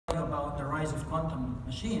rise of quantum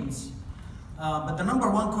machines. But the number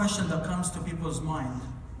one question that comes to people's mind,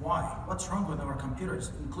 why? What's wrong with our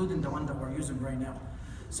computers, including the one that we're using right now?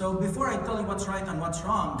 So before I tell you what's right and what's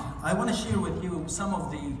wrong, I want to share with you some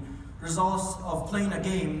of the results of playing a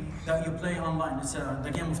game that you play online. It's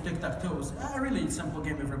the game of tic-tac-toe. It's a really simple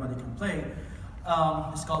game everybody can play.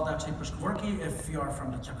 It's called actually Pushkavorki if you are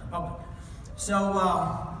from the Czech Republic. So,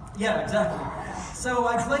 yeah, exactly. So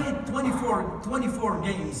I played 24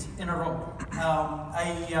 games in a row.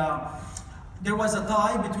 There was a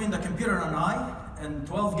tie between the computer and I in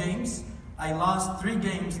 12 games. I lost 3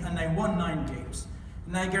 games and I won 9 games.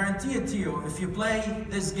 And I guarantee it to you, if you play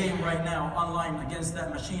this game right now online against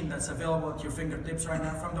that machine that's available at your fingertips right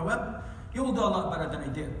now from the web, you will do a lot better than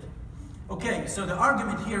I did. Okay, so the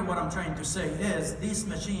argument here, what I'm trying to say is, these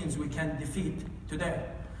machines we can defeat today.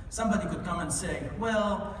 Somebody could come and say,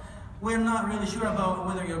 well, we're not really sure about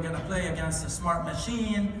whether you're going to play against a smart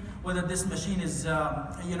machine, whether this machine is,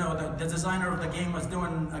 the designer of the game was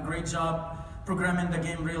doing a great job programming the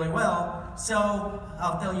game really well. So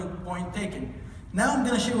I'll tell you, point taken. Now I'm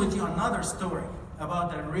going to share with you another story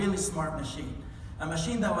about a really smart machine. A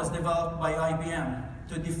machine that was developed by IBM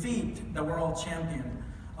to defeat the world champion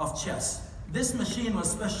of chess. This machine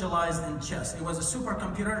was specialized in chess. It was a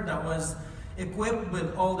supercomputer that was equipped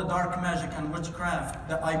with all the dark magic and witchcraft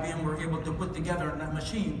that IBM were able to put together in that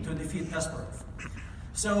machine to defeat Kasparov.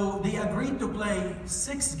 So they agreed to play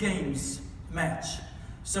 6 games match.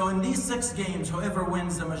 So in these 6 games, whoever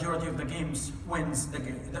wins the majority of the games wins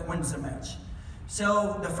the match.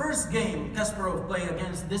 So the first game Kasparov played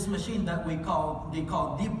against this machine that they call Deep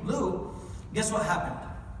Blue. Guess what happened?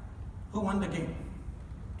 Who won the game?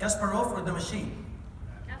 Kasparov or the machine?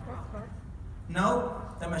 Kasparov. No,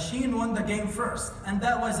 the machine won the game first, and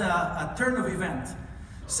that was a turn of event.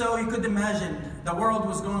 So you could imagine the world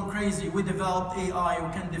was going crazy. We developed AI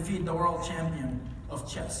who can defeat the world champion of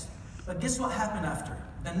chess. But guess what happened after?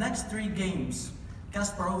 The next 3 games,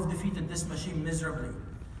 Kasparov defeated this machine miserably.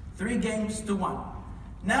 3 games to 1.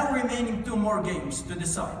 Now remaining 2 more games to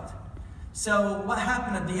decide. So what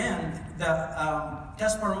happened at the end,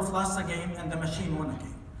 Kasparov lost a game and the machine won a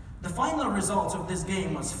game. The final results of this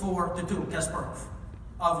game was 4-2, Kasparov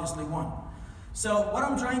obviously won. So what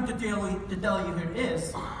I'm trying to tell you here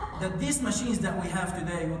is that these machines that we have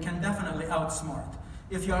today, we can definitely outsmart.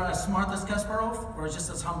 If you are as smart as Kasparov or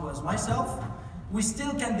just as humble as myself, we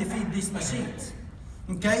still can defeat these machines.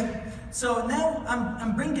 Okay? So now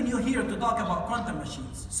I'm bringing you here to talk about quantum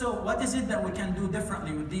machines. So what is it that we can do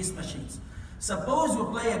differently with these machines? Suppose we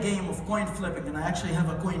play a game of coin flipping, and I actually have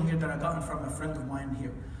a coin here that I got from a friend of mine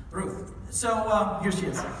here, Ruth. So here she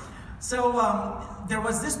is. So there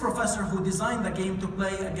was this professor who designed the game to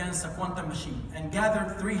play against a quantum machine and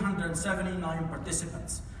gathered 379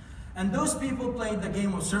 participants. And those people played the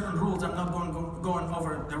game with certain rules. I'm not going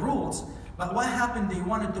over the rules. But what happened, they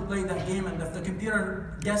wanted to play that game, and if the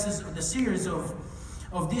computer guesses the series of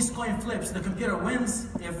these coin flips, the computer wins.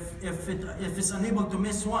 If it's unable to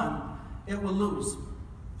miss one, it will lose.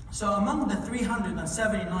 So among the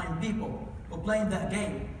 379 people who played that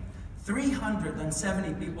game,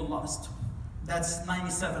 370 people lost. That's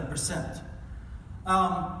 97%.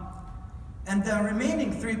 And the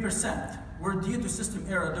remaining 3% were due to system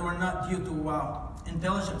error. They were not due to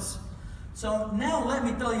intelligence. So now let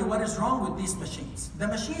me tell you what is wrong with these machines. The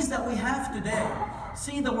machines that we have today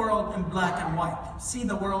see the world in black and white, see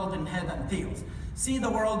the world in head and tails, see the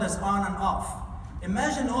world as on and off.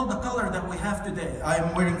 Imagine all the color that we have today.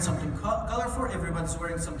 I'm wearing something colorful, everybody's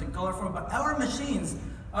wearing something colorful, but our machines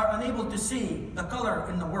are unable to see the color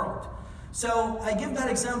in the world. So I gave that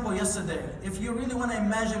example yesterday. If you really want to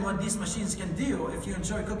imagine what these machines can do, if you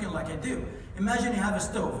enjoy cooking like I do, imagine you have a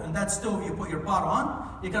stove, and that stove you put your pot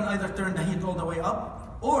on, you can either turn the heat all the way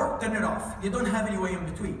up or turn it off. You don't have any way in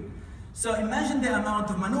between. So imagine the amount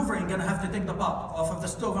of maneuvering you're going to have to take the pot off of the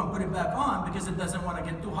stove and put it back on because it doesn't want to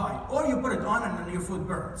get too high. Or you put it on and then your food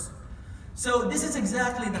burns. So this is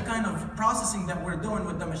exactly the kind of processing that we're doing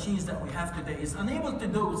with the machines that we have today. It's unable to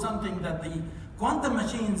do something that the quantum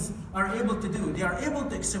machines are able to do. They are able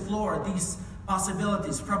to explore these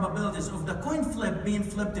possibilities, probabilities of the coin flip being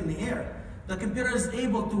flipped in the air. The computer is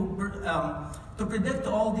able to predict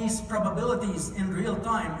all these probabilities in real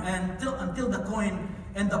time until the coin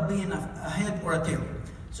ends up being a head or a tail.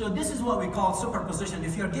 So this is what we call superposition.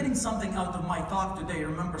 If you're getting something out of my talk today,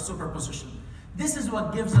 remember superposition. This is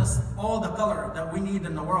what gives us all the color that we need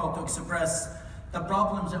in the world to express the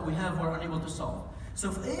problems that we have or are unable to solve. So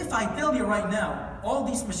if I tell you right now, all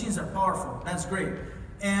these machines are powerful, that's great.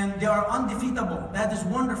 And they are undefeatable, that is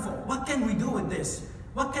wonderful. What can we do with this?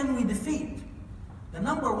 What can we defeat? The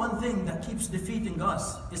number one thing that keeps defeating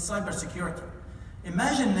us is cybersecurity.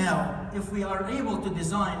 Imagine now if we are able to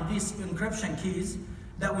design these encryption keys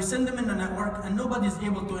that we send them in the network and nobody is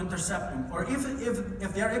able to intercept them. Or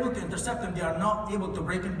if they are able to intercept them, they are not able to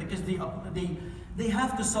break them because they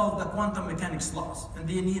have to solve the quantum mechanics laws, and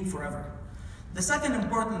they need forever. The second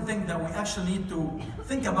important thing that we actually need to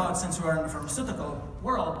think about, since we are in the pharmaceutical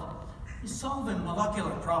world, is solving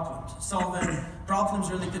molecular problems, solving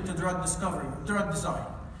problems related to drug discovery, drug design.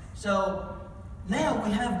 So now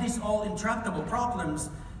we have these all intractable problems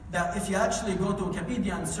that if you actually go to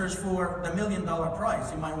Wikipedia and search for the $1 million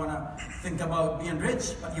prize, you might want to think about being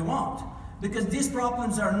rich, but you won't. Because these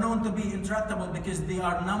problems are known to be intractable because they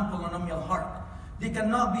are non-polynomial hard. They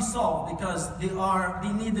cannot be solved because they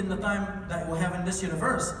need in the time that we have in this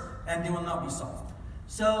universe, and they will not be solved.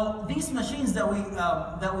 So these machines that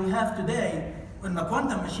we have today, when the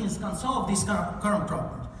quantum machines can solve these current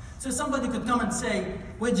problems. So somebody could come and say,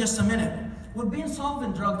 wait just a minute, we've been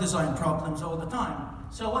solving drug design problems all the time.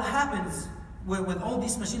 So what happens with all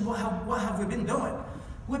these machines, what have we been doing?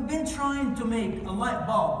 We've been trying to make a light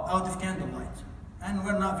bulb out of candlelight, and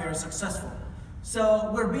we're not very successful.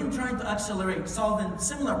 So we've been trying to accelerate solving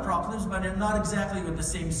similar problems, but not exactly with the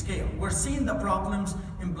same scale. We're seeing the problems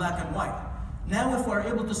in black and white. Now if we are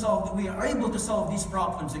able to solve these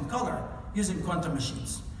problems in color using quantum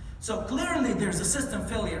machines. So clearly there's a system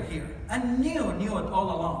failure here, and knew it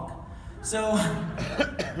all along. So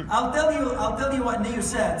I'll tell you what Neo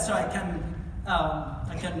said, so I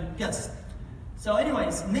can guess. So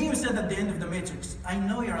anyways, Neo said at the end of the Matrix, I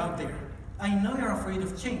know you're out there. I know you're afraid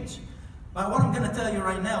of change. But what I'm going to tell you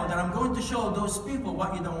right now, that I'm going to show those people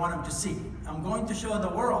what you don't want them to see. I'm going to show the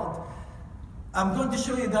world, I'm going to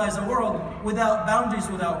show you guys a world without boundaries,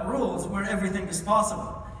 without rules, where everything is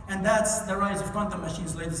possible. And that's the rise of quantum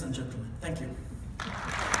machines, ladies and gentlemen. Thank you.